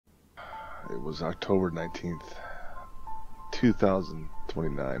It was October 19th,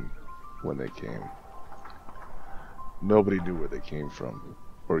 2029 when they came. Nobody knew where they came from,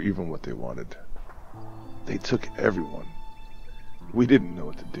 or even what they wanted. They took everyone. We didn't know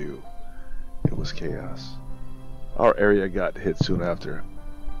what to do. It was chaos. Our area got hit soon after,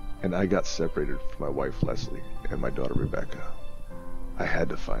 and I got separated from my wife Leslie and my daughter Rebecca. I had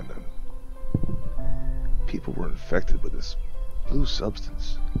to find them. People were infected with this blue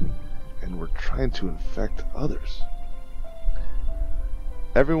substance, and were trying to infect others.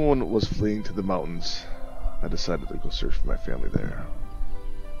 Everyone was fleeing to the mountains. I decided to go search for my family there.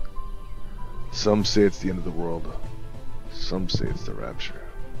 Some say it's the end of the world. Some say it's the rapture.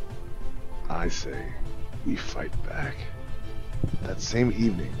 I say we fight back. That same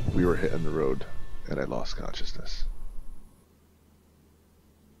evening, we were hit on the road, and I lost consciousness.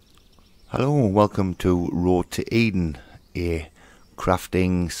 Hello and welcome to Road to Eden, a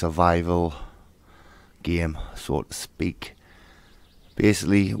crafting survival game, so to speak.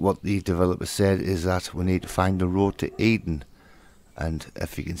 Basically, what the developer said is that we need to find the road to Eden, and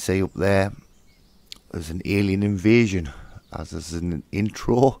if you can see up there, there's an alien invasion, as there's an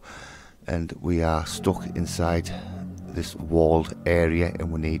intro, and we are stuck inside this walled area,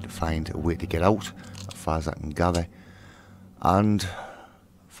 and we need to find a way to get out, as far as I can gather, and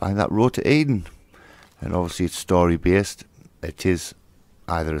find that road to Eden. And obviously it's story based. It is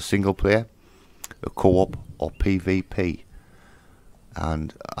either a single player, a co-op, or PvP.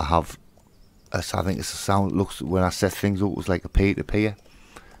 And I think it's a sound. It looks, when I set things up, it was like a peer-to-peer.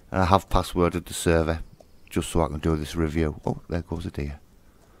 And I have passworded the server just so I can do this review. Oh, there goes a deer.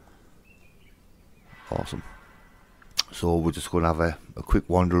 Awesome. So we're just going to have a quick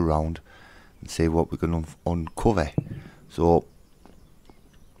wander around and see what we can uncover. So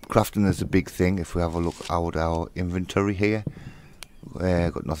crafting is a big thing. If we have a look at our inventory here,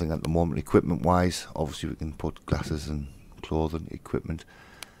 got nothing at the moment equipment wise. Obviously we can put glasses and clothing, equipment.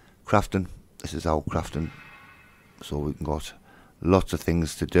 Crafting, this is our crafting, so we can got lots of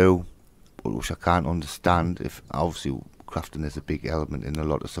things to do, but which I can't understand. If obviously crafting is a big element in a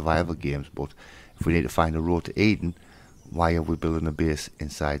lot of survival games, but if we need to find a road to Eden, why are we building a base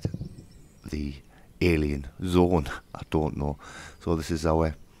inside the alien zone? I don't know. So this is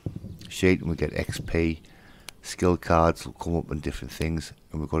our sheet, and we get XP, skill cards will come up and different things,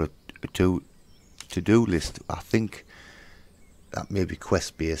 and we've got a to-do list. I think that may be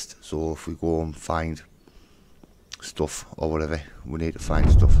quest based, so if we go and find stuff or whatever, we need to find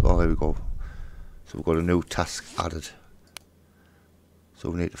stuff. Oh, there we go. So we've got a new task added, so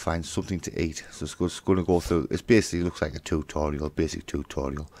we need to find something to eat. So it's going to go through, it basically looks like a tutorial, basic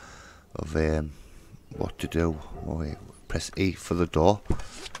tutorial of what to do. Oh, yeah. Press E for the door,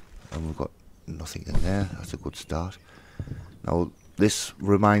 and we've got nothing in there. That's a good start. Now this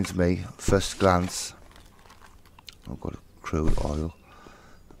reminds me, first glance, I've got crude oil,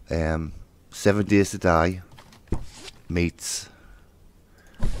 7 Days to Die meets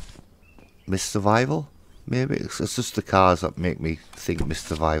Miss Survival. Maybe it's just the cars that make me think Miss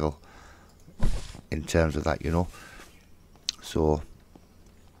Survival in terms of that, you know. So,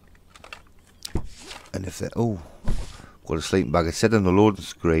 and if they, oh, got a sleeping bag. It said on the loading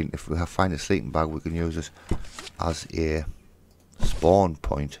screen, if we find a sleeping bag, we can use it as a spawn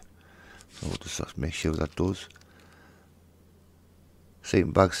point. So we'll just make sure that does.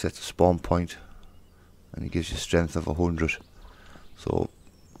 Sleeping bag sets a spawn point, and it gives you strength of 100. So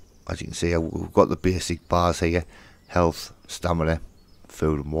as you can see, we've got the basic bars here: health, stamina,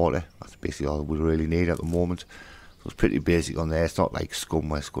 food and water. That's basically all we really need at the moment. So it's pretty basic on there. It's not like Scum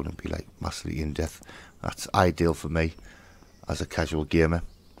where it's going to be like massively in depth. That's ideal for me as a casual gamer.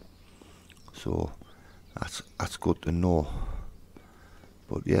 So that's good to know.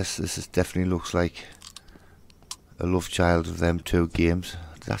 But yes, this is definitely looks like a love child of them two games.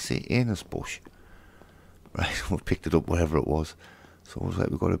 Did I say Anus Bush? Right, we picked it up wherever it was. So it looks like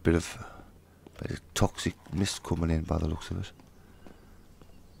we've got a bit of toxic mist coming in by the looks of it.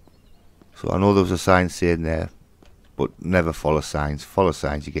 So I know there was a sign saying there, but never follow signs. Follow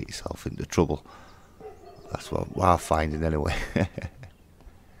signs, you get yourself into trouble. That's what I'm finding anyway. That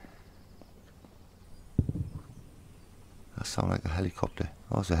sounds like a helicopter.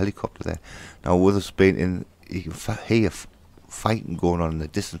 Oh, there's a helicopter there. Now with us being in, you can hear fighting going on in the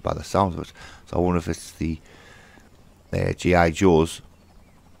distance by the sounds of it. So I wonder if it's the G.I. Joes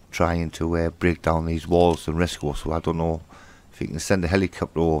trying to break down these walls and rescue us. So I don't know if you can send a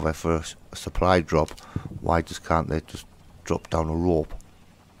helicopter over for a supply drop. Why just can't they just drop down a rope?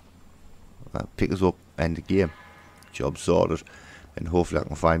 Pick us up, end the game, job sorted, and hopefully I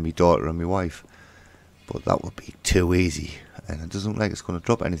can find my daughter and my wife. But that would be too easy, and it doesn't look like it's going to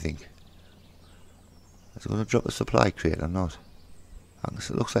drop anything. Is it going to drop a supply crate or not? I guess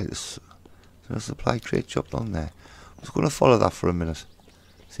it looks like there's a supply crate chopped on there. I'm just going to follow that for a minute.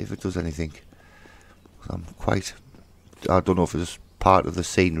 See if it does anything. I don't know if it's part of the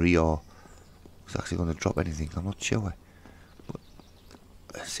scenery or it's actually going to drop anything. I'm not sure. But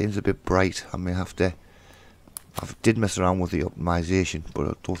it seems a bit bright. I may have to... I did mess around with the optimization, but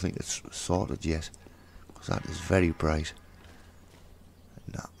I don't think it's sorted yet. Because that is very bright.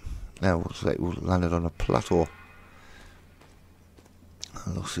 Now it looks like we've landed on a plateau.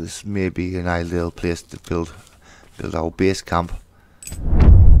 It looks like this may be an ideal place to build our base camp.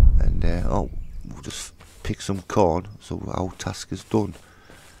 And we'll just pick some corn, so our task is done.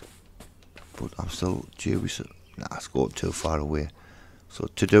 But I'm still dubious. Nah, it's going too far away. So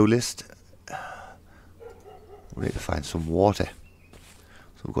to-do list. We need to find some water.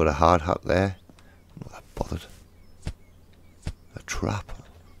 So we've got a hard hat there. I'm not that bothered. A trap.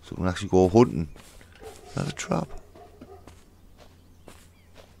 So we can actually go hunting. Is that a trap?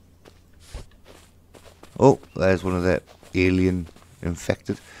 Oh, there's one of the alien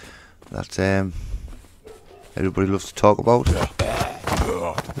infected that everybody loves to talk about.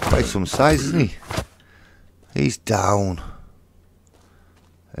 Quite some size, isn't he? He's down.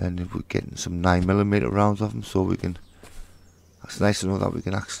 And we're getting some 9mm rounds of them, so we can... That's nice to know that we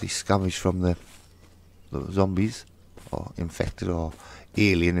can actually scavenge from the zombies, or infected, or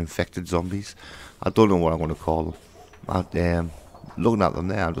alien infected zombies. I don't know what I'm going to call them. Looking at them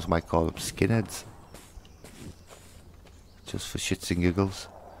there, I just might call them skinheads. Just for shits and giggles.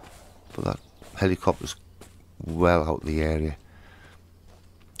 But that helicopter's well out of the area.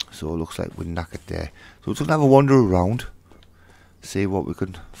 So it looks like we're knackered there. So we're just going to have a wander around. See what we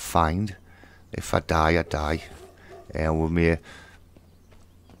can find. If I die, I die. And we may...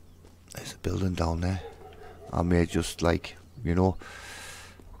 There's a building down there. I may just, like, you know,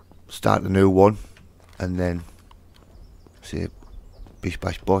 start a new one. And then say bish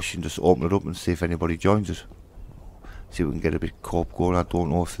bash bosh and just open it up and see if anybody joins it. See if we can get a bit co-op going. I don't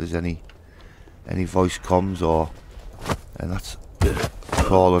know if there's any voice comms or... And that's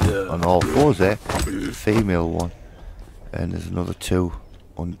crawling on all fours there. It's a female one. And there's another 2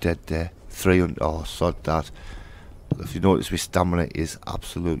 undead there. 3 oh, sod that. If you notice, my stamina is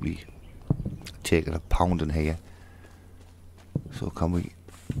absolutely taking a pound in here. So can we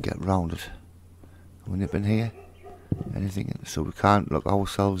get round it? Can we nip in here? Anything? So we can't look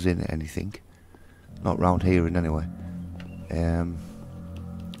ourselves in anything. Not round here in anyway.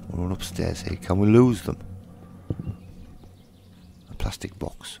 We'll run upstairs here. Can we lose them? A plastic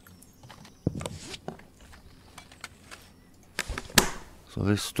box. So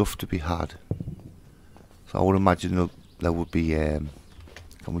there's stuff to be had. So I would imagine there would be... can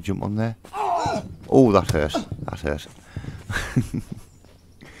we jump on there? Oh, that hurt. That hurt.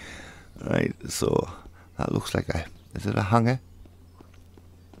 Right, so that looks like a... Is it a hangar?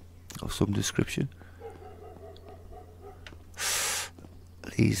 Of some description?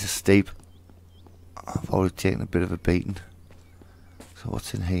 These are steep. I've already taken a bit of a beating. So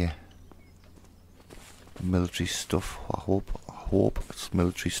what's in here? Military stuff. I hope it's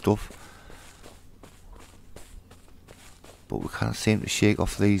military stuff. But we can't seem to shake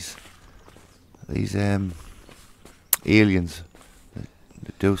off these aliens.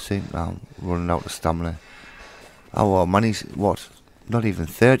 They do seem... I'm running out of stamina. Oh well, man, he's what? Not even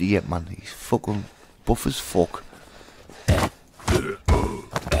 30 yet, man. He's fucking buff as fuck.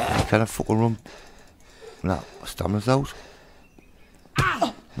 Can I fucking run? Nah, stamina's out.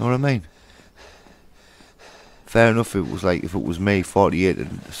 Know what I mean? Fair enough, it was like if it was me, 48,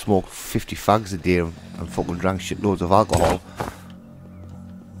 and smoked 50 fags a day and fucking drank shitloads of alcohol.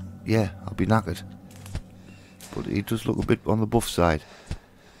 Yeah, I'll be knackered. But he does look a bit on the buff side.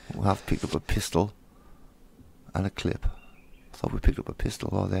 We have picked up a pistol and a clip. I thought we picked up a pistol.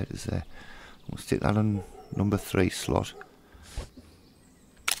 Oh, there it is there. We'll stick that on number 3 slot.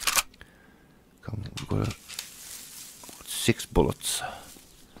 Come, we've got 6 bullets.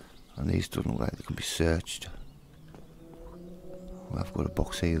 And these don't look like they can be searched. I've got a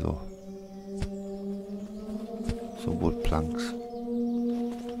box here though. Some wood planks.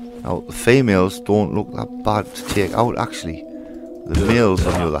 Now the females don't look that bad to take out actually. The males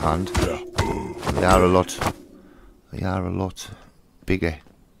on the other hand, they are a lot bigger.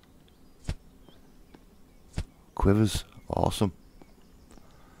 Quivers, awesome.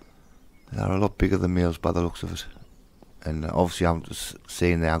 They are a lot bigger than males by the looks of it. And obviously I'm just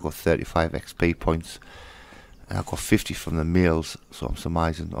saying there I've got 35 XP points. And I've got 50 from the males, so I'm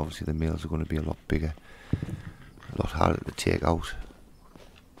surmising obviously the males are going to be a lot bigger. A lot harder to take out.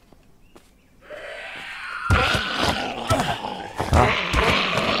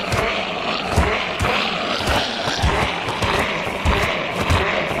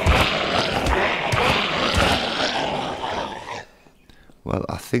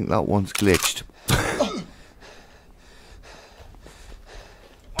 think that one's glitched.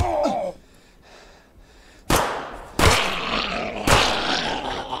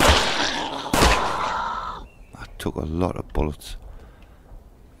 That took a lot of bullets.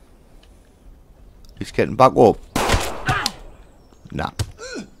 He's getting back up. Nah.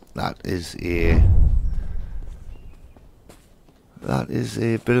 That is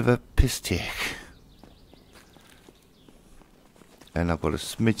a bit of a piss take. And I've got a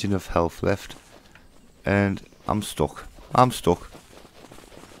smidgen of health left. And I'm stuck.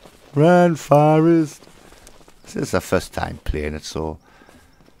 Run, Forest. This is the first time playing it, so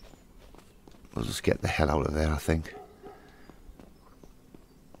we'll just get the hell out of there, I think.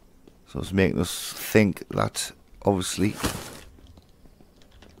 So it's making us think that, obviously,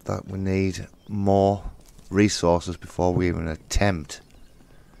 that we need more resources before we even attempt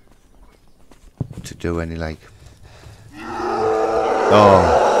to do any, like...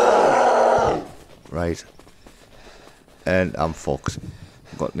 Oh! Right. And I'm fucked.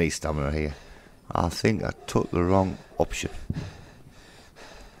 I've got knee stamina here. I think I took the wrong option.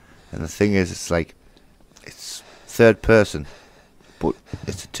 And the thing is, it's like... It's third person, but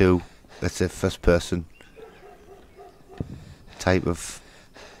it's a first person type of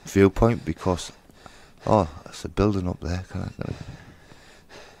viewpoint, because there's a building up there.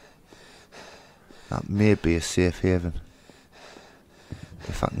 That may be a safe haven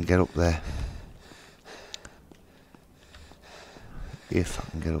if I can get up there.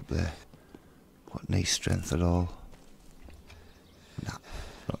 Got knee strength at all? Nah,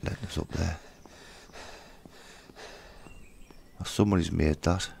 not letting us up there. Somebody's made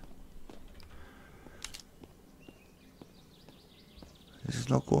that. This is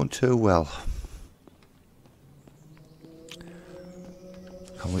not going too well.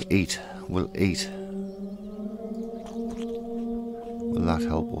 Can we eat? We'll eat. Will that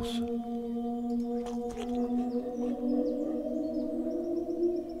help us?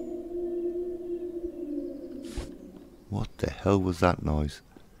 What the hell was that noise?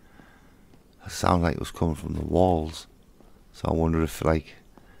 It sounded like it was coming from the walls. So I wonder if, like,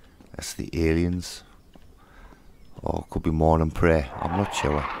 that's the aliens. Or it could be morning prayer. I'm not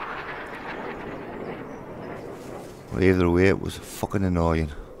sure. But either way, it was fucking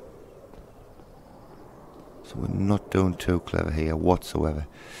annoying. So we're not doing too clever here whatsoever.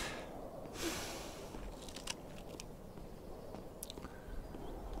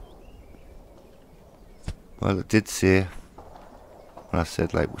 Well, it did say, when I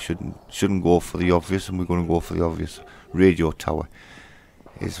said, like, we shouldn't go for the obvious, and we're going to go for the obvious. Radio tower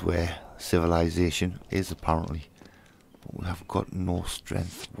is where civilization is, apparently. But we have got no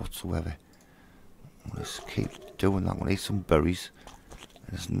strength whatsoever. Let's keep doing that. I'm going to eat some berries.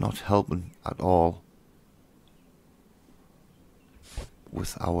 And it's not helping at all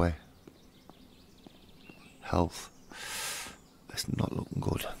with our health. It's not looking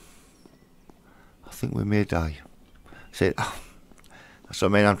good. I think we may die. So I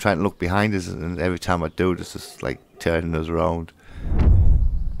mean, I'm trying to look behind us, and every time I do, it's just like turning us around.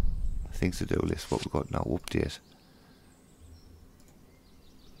 Things to do list. What we've got now. Update.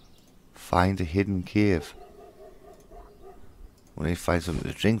 Find a hidden cave. We need to find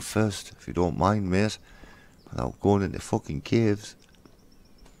something to drink first, if you don't mind, mate. Without going into fucking caves.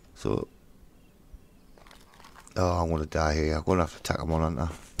 So, I'm gonna die here. I'm gonna have to attack him on, aren't I?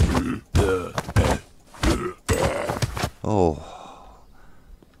 Oh,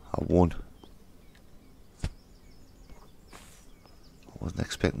 I won. I wasn't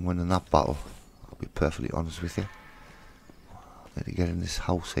expecting winning that battle. I'll be perfectly honest with you. I need to get in this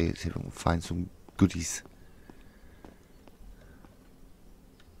house here to see if I can find some goodies.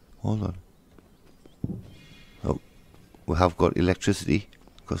 Hold on. Oh, we have got electricity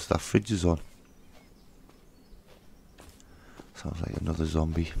because that fridge is on. Sounds like another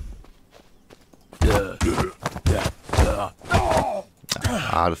zombie.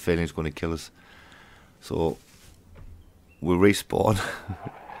 I had a feeling he's going to kill us. So, we'll respawn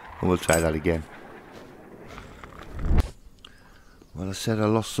and we'll try that again. Well, I said I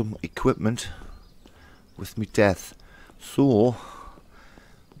lost some equipment with me death. So,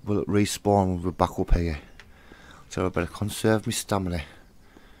 will it respawn when we're back up here? So I better conserve my stamina.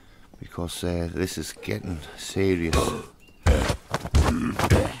 Because this is getting serious.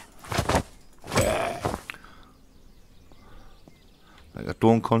 Like, I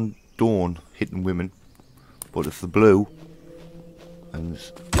don't condone hitting women, but if they're blue and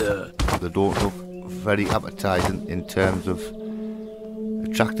they don't look very appetising in terms of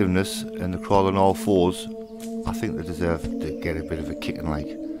attractiveness and they're crawling all fours, I think they deserve to get a bit of a kicking,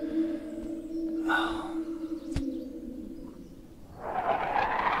 like.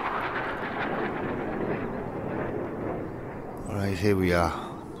 here we are.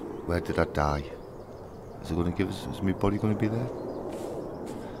 Where did I die? Is it going to give us? Is my body going to be there?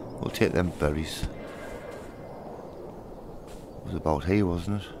 We'll take them berries. It was about here,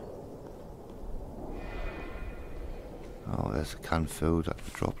 wasn't it? Oh, there's a canned food that we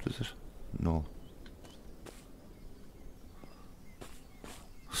dropped, is it? No.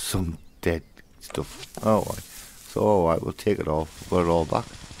 Some dead stuff. Oh, right. So, alright, we'll take it all. We've got it all back.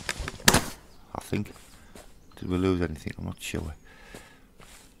 I think. Did we lose anything? I'm not sure.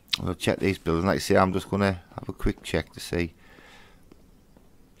 We'll check these buildings. Like I say, I'm just going to have a quick check to see.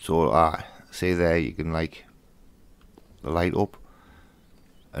 So, see there, you can like the light up.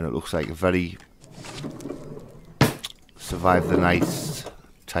 And it looks like a very survive the night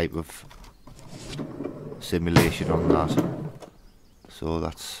type of simulation on that. So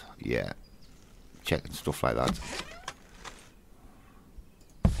that's, yeah, checking stuff like that.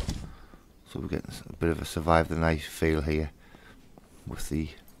 So we're getting a bit of a survive the night feel here with the,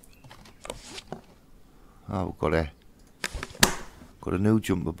 oh, we've got a new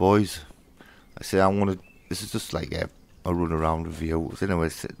jumper, boys. I say this is just like a run around review. So anyway,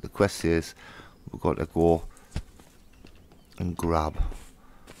 the quest is we've got to go and grab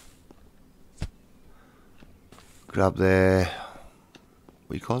the,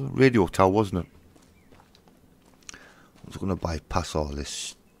 what do you call it? Radio tower, wasn't it? I was going to bypass all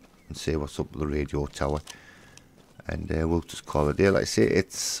this and see what's up with the radio tower, and we'll just call it a day. Like I say,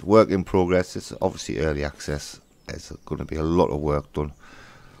 it's work in progress. It's obviously early access. There's going to be a lot of work done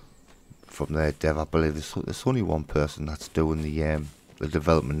from their dev. I believe there's only one person that's doing the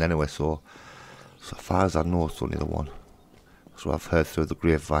development anyway. So far as I know, it's only the one. So I've heard through the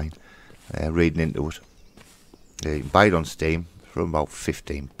grapevine, reading into it. You can buy it on Steam for about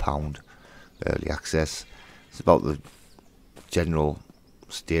 £15 early access. It's about the general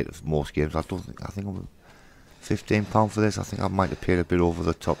state of most games. I think I'm £15 for this. I think I might have paid a bit over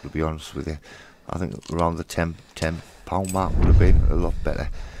the top, to be honest with you. I think around the £10 mark would have been a lot better.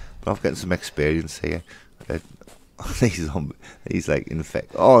 But I'm getting some experience here. He's like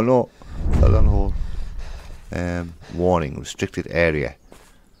infected. Oh no, fell on hole. Warning: restricted area.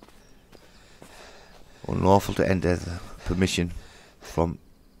 Unlawful to enter. The permission from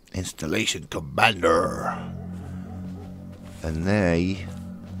installation commander. And they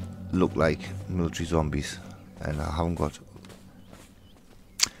look like military zombies, and I haven't got.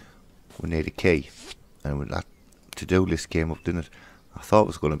 We need a key, and with that to-do list came up, didn't it? I thought it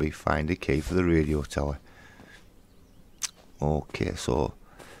was going to be find a key for the radio tower. Okay, so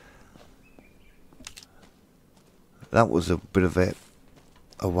that was a bit of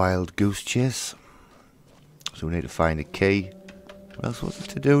a wild goose chase. So we need to find a key. What else was the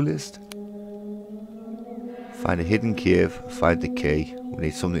to-do list? Find a hidden cave, find the key. We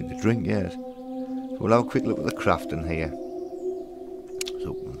need something to drink yet. So we'll have a quick look at the crafting here.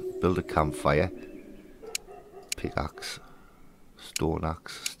 So build a campfire. Pickaxe. Stone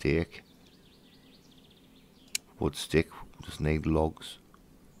axe. Stake. Wood stick. Just need logs.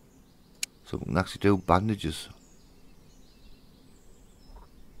 So we can actually do bandages.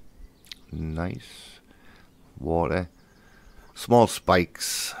 Nice. Water. Small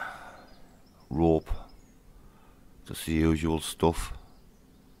spikes. Rope. Just the usual stuff.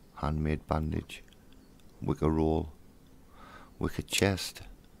 Handmade bandage. Wicker roll. Wicker chest.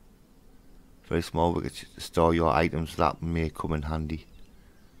 Very small wicker chest to store your items that may come in handy.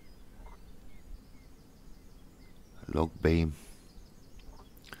 Log beam.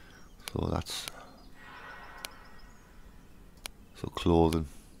 So that's clothing.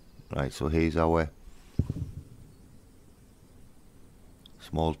 Right, so here's our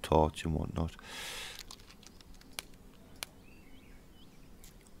small torch and whatnot.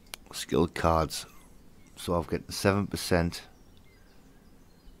 Skill cards. So I've got 7%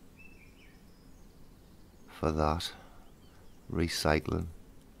 for that. Recycling.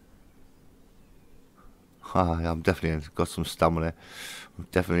 I'm definitely got some stamina.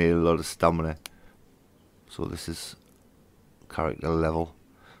 Definitely need a lot of stamina. So this is character level.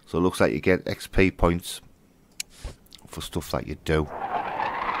 So it looks like you get XP points for stuff that you do.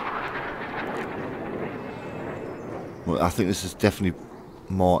 Well, I think this is definitely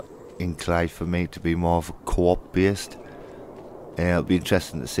more inclined for me to be more of a co-op based. It'll be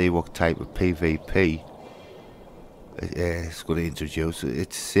interesting to see what type of PvP it's going to introduce.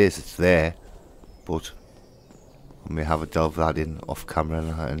 It says it's there, but I may have a delve that in off camera,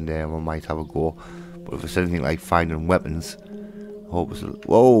 and I might have a go. But if it's anything like finding weapons, I hope it's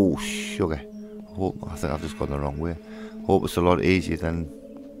whoa sugar. I think I've just gone the wrong way. Hope it's a lot easier than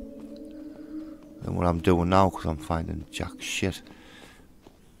what I'm doing now, because I'm finding jack shit.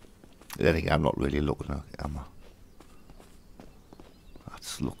 Then again, I'm not really looking at it, am I?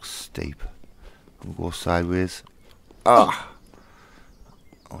 this looks steep. We'll go sideways. Ah!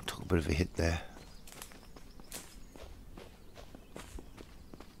 Oh, I took a bit of a hit there.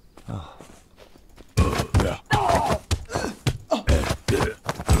 Oh.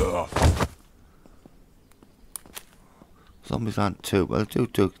 Zombies aren't too, well, they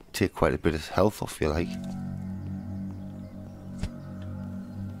do take quite a bit of health off you, like.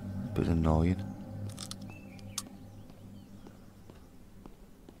 A bit annoying.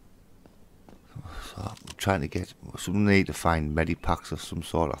 So I'm trying to get, we need to find medipacks of some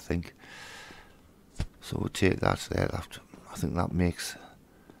sort, I think. So we'll take that there. I think that makes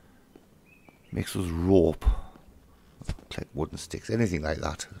us rope, like wooden sticks, anything like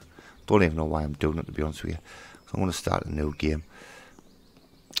that. Don't even know why I'm doing it, to be honest with you. So I'm going to start a new game.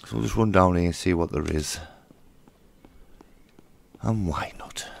 So we'll just run down here and see what there is. And why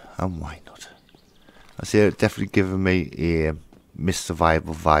not? And why not? I say it's definitely giving me a Mist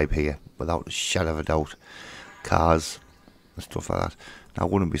Survival vibe here, without a shadow of a doubt. Cars and stuff like that. Now I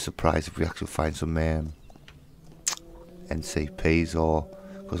wouldn't be surprised if we actually find some NCPs, or,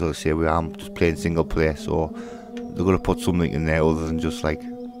 because I say we are just playing single player, so they're going to put something in there other than just like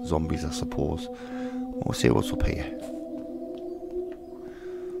zombies, I suppose. We'll see what's up here.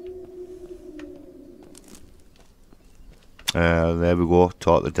 There we go.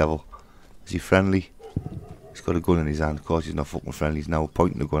 Talk the devil. Is he friendly? He's got a gun in his hand. Of course he's not fucking friendly. He's now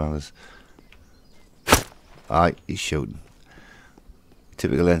pointing the gun at us. Aye, he's shooting.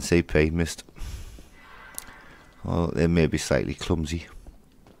 Typical NCP. Missed. Well, they may be slightly clumsy,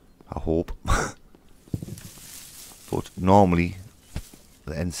 I hope. But normally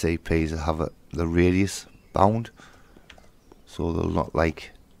the NCPs have the radius bound, so they'll not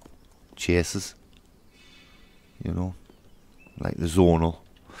like chasers, you know, like the zonal.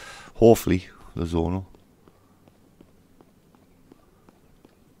 Hopefully the zonal.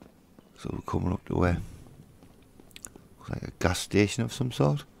 So we're coming up to where looks like a gas station of some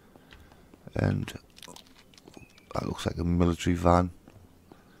sort, and that looks like a military van.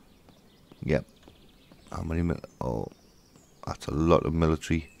 Yep. How many oh, that's a lot of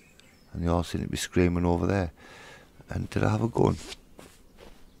military, and they all seem to be screaming over there. And did I have a gun?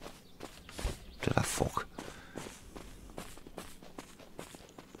 Did I fuck?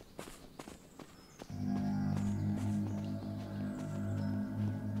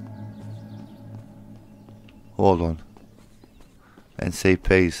 Hold on.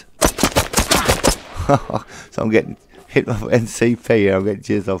 NCPs. So I'm getting hit with NCP here. I'm getting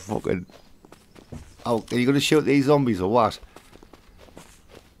chased off fucking. Oh, are you going to shoot these zombies or what?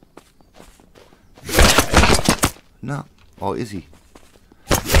 No. Oh, is he?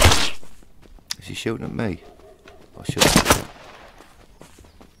 Is he shooting at me? Or shooting at him?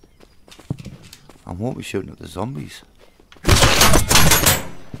 I won't be shooting at the zombies.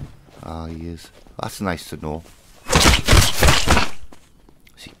 Ah, he is. That's nice to know.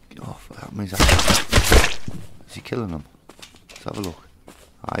 Is he, oh, that means is he killing them? Let's have a look.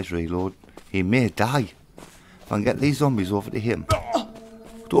 Eyes reload. He may die. If I can get these zombies over to him.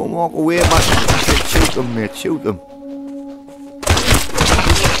 Don't walk away, man. Shoot them, mate. Shoot them.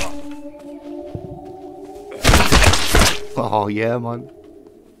 Oh, yeah, man.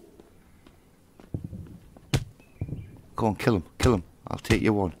 Go on, kill him. Kill him. I'll take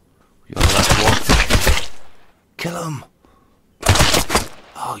you one. You're the last one. Kill him.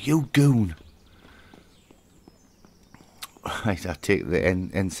 Oh, you goon. Right, I take the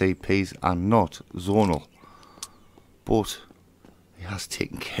NCPs are not zonal, but he has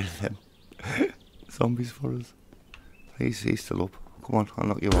taken care of them zombies for us. He's still up. Come on, I'll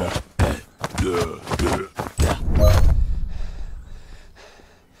knock you out.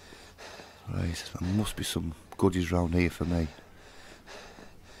 Right, there must be some goodies round here for me.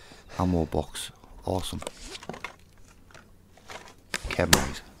 Ammo box, awesome.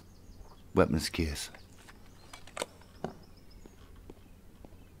 Chemite, weapons case.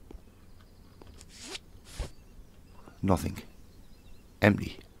 Nothing.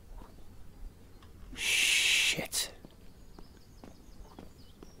 Empty. Shit.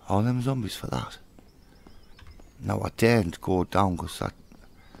 All them zombies for that. Now I daren't go down because that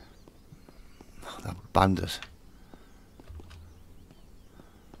bandit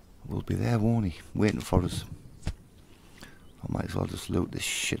will be there, won't he? Waiting for us. I might as well just loot this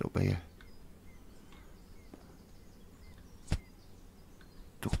shit up here.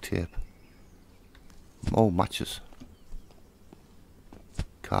 Duct tape. Oh, matches.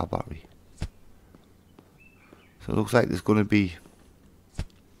 Car battery. So it looks like there's going to be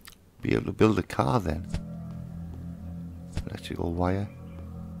able to build a car then. Electrical wire.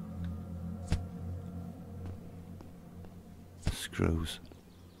 Screws.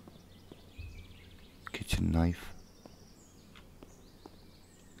 kitchen knife.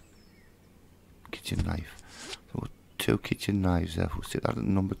 Kitchen knife. So 2 kitchen knives there. We'll stick that at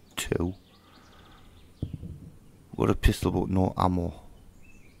number 2. We've got a pistol but no ammo.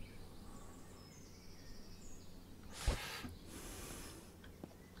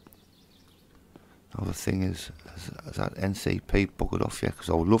 Now the thing is that NCP buggered off yet? Because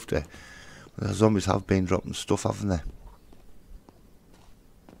I would love to. But the zombies have been dropping stuff, haven't they?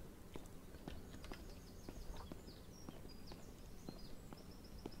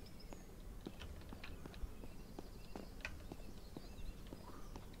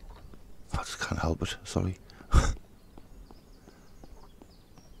 I just can't help it, sorry.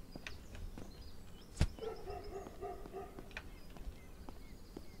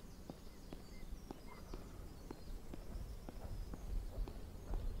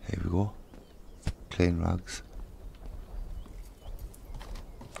 Here we go. Clean rags.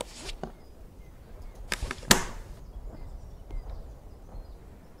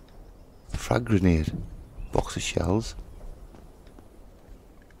 Frag grenade. Box of shells.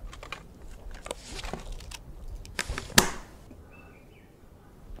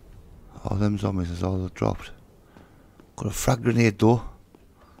 All them zombies is all they've dropped. Got a frag grenade though.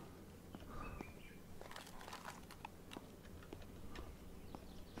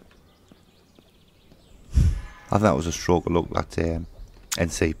 I think that was a stroke of luck, that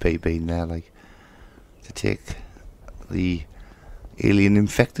NCP being there, like, to take the alien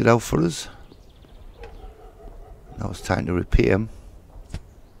infected out for us. Now it's time to repair him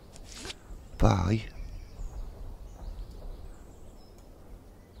by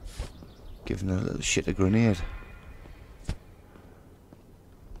giving a little shit a grenade.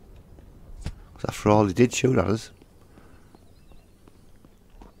 Because after all, he did shoot at us.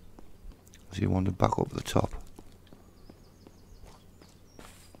 So he wanted back up the top.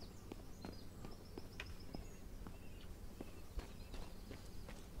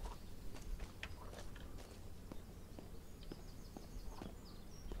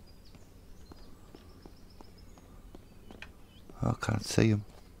 I can't see him.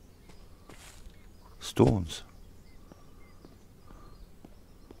 Stones.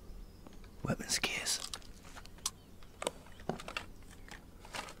 Weapons case.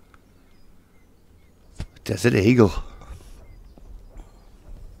 Desert Eagle.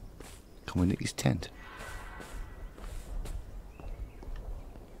 Can we nick his tent?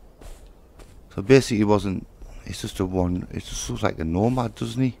 So basically he wasn't, it's just a one, it just looks like a nomad,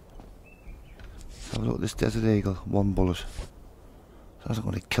 doesn't he? So have a look at this Desert Eagle, 1 bullet. So that's not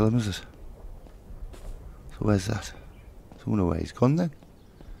going to kill him, is it? So where's that? So I wonder where he's gone then.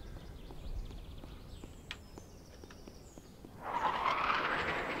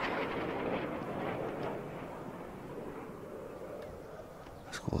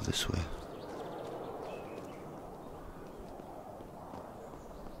 Let's go this way.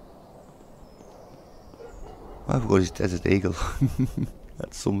 I've got his Desert Eagle.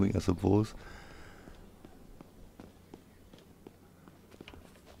 That's something, I suppose.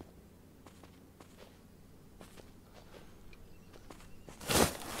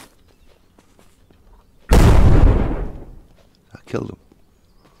 Killed him.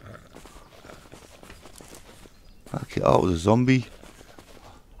 Okay, oh, it was a zombie.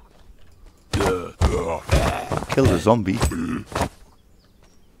 I killed a zombie.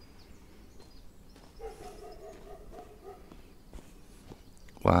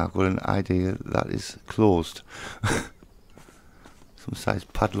 Wow, I've got an idea that is closed. Some size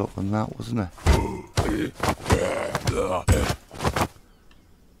padlock on that, wasn't it?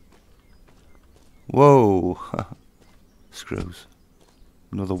 Whoa! Screws.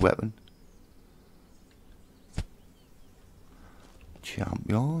 Another weapon.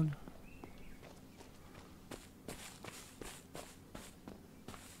 Champion.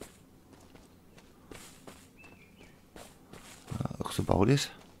 That looks about it.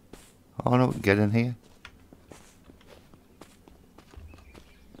 Oh no, get in here.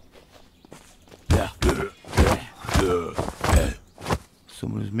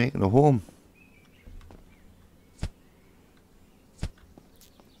 Someone is making a home.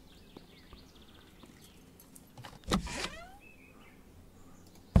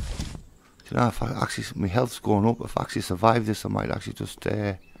 You know, if I actually, my health's going up, if I actually survive this, I might actually just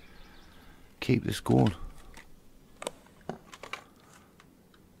keep this going.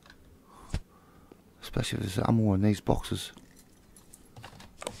 Especially if there's ammo in these boxes.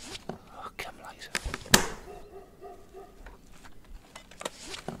 Oh, chem light.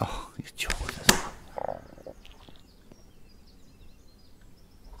 Oh, he's choked as well.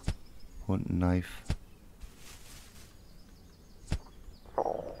 Hunting knife.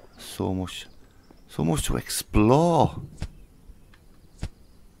 So much to explore.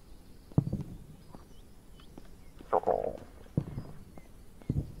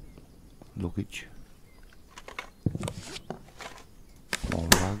 Luggage. More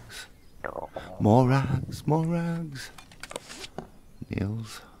rags. More rags, more rags.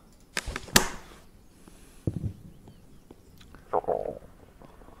 Nails.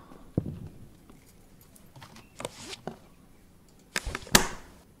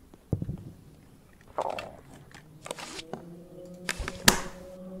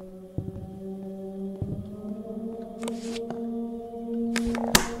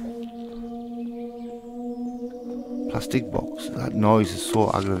 Plastic box. That noise is so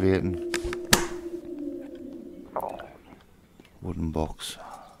aggravating. Wooden box.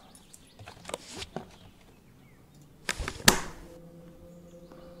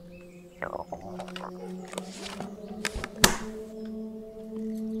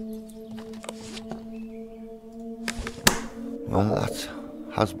 Well, that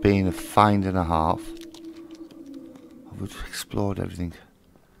has been a find and a half. I've explored everything.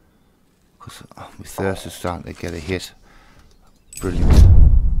 Because my thirst is starting to get a hit.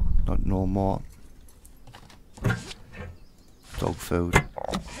 Brilliant. Not no more. Dog food.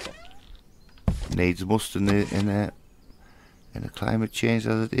 Needs must in a climate change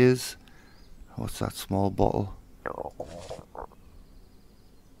as it is. What's that small bottle?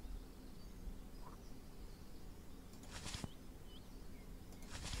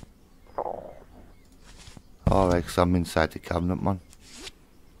 Alright, 'cause I'm inside the cabinet, man.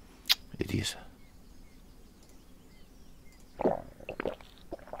 Idiot.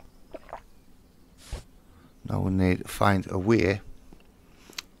 Now we need to find a way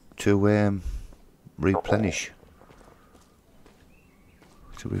to replenish.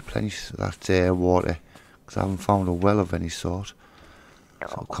 That water, because I haven't found a well of any sort.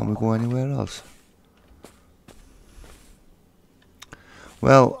 So can we go anywhere else?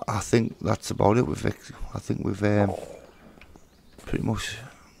 Well, I think that's about it. I think we've pretty much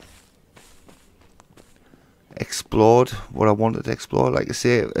explored what I wanted to explore. Like I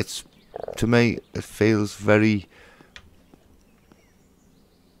say, to me it feels very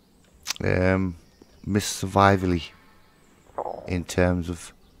Miss-survivally in terms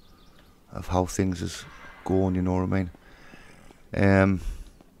of how things is going, you know what I mean?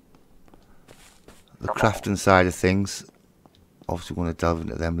 The crafting side of things, obviously we're going to delve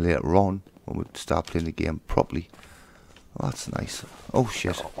into them later on when we start playing the game properly. Oh, that's nice. Oh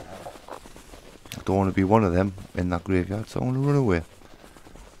shit. I don't want to be one of them in that graveyard, so I want to run away.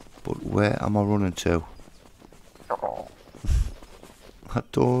 But where am I running to? I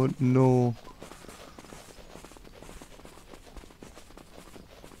don't know.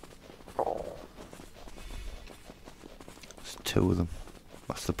 There's two of them.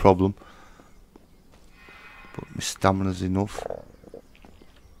 That's the problem. But my stamina's enough.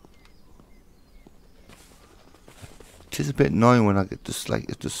 It is a bit annoying when I get just like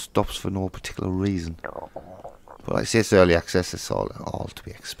it just stops for no particular reason. But like I say, it's early access, it's all to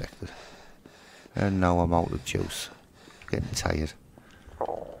be expected. And now I'm out of juice. Getting tired.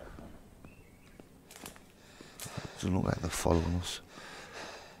 Doesn't look like they're following us.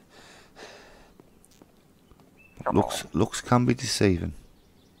 Looks can be deceiving.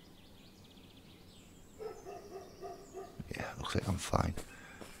 Yeah, looks like I'm fine.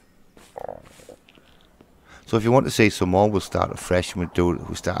 So if you want to see some more, we'll start afresh and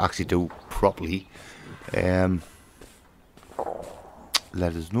we'll actually do properly.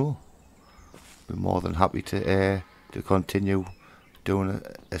 Let us know. We're more than happy to continue doing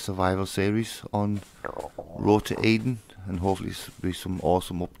a survival series on Road to Eden, and hopefully there'll be some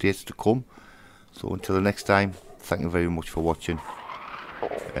awesome updates to come. So until the next time, thank you very much for watching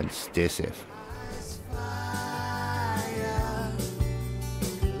and stay safe.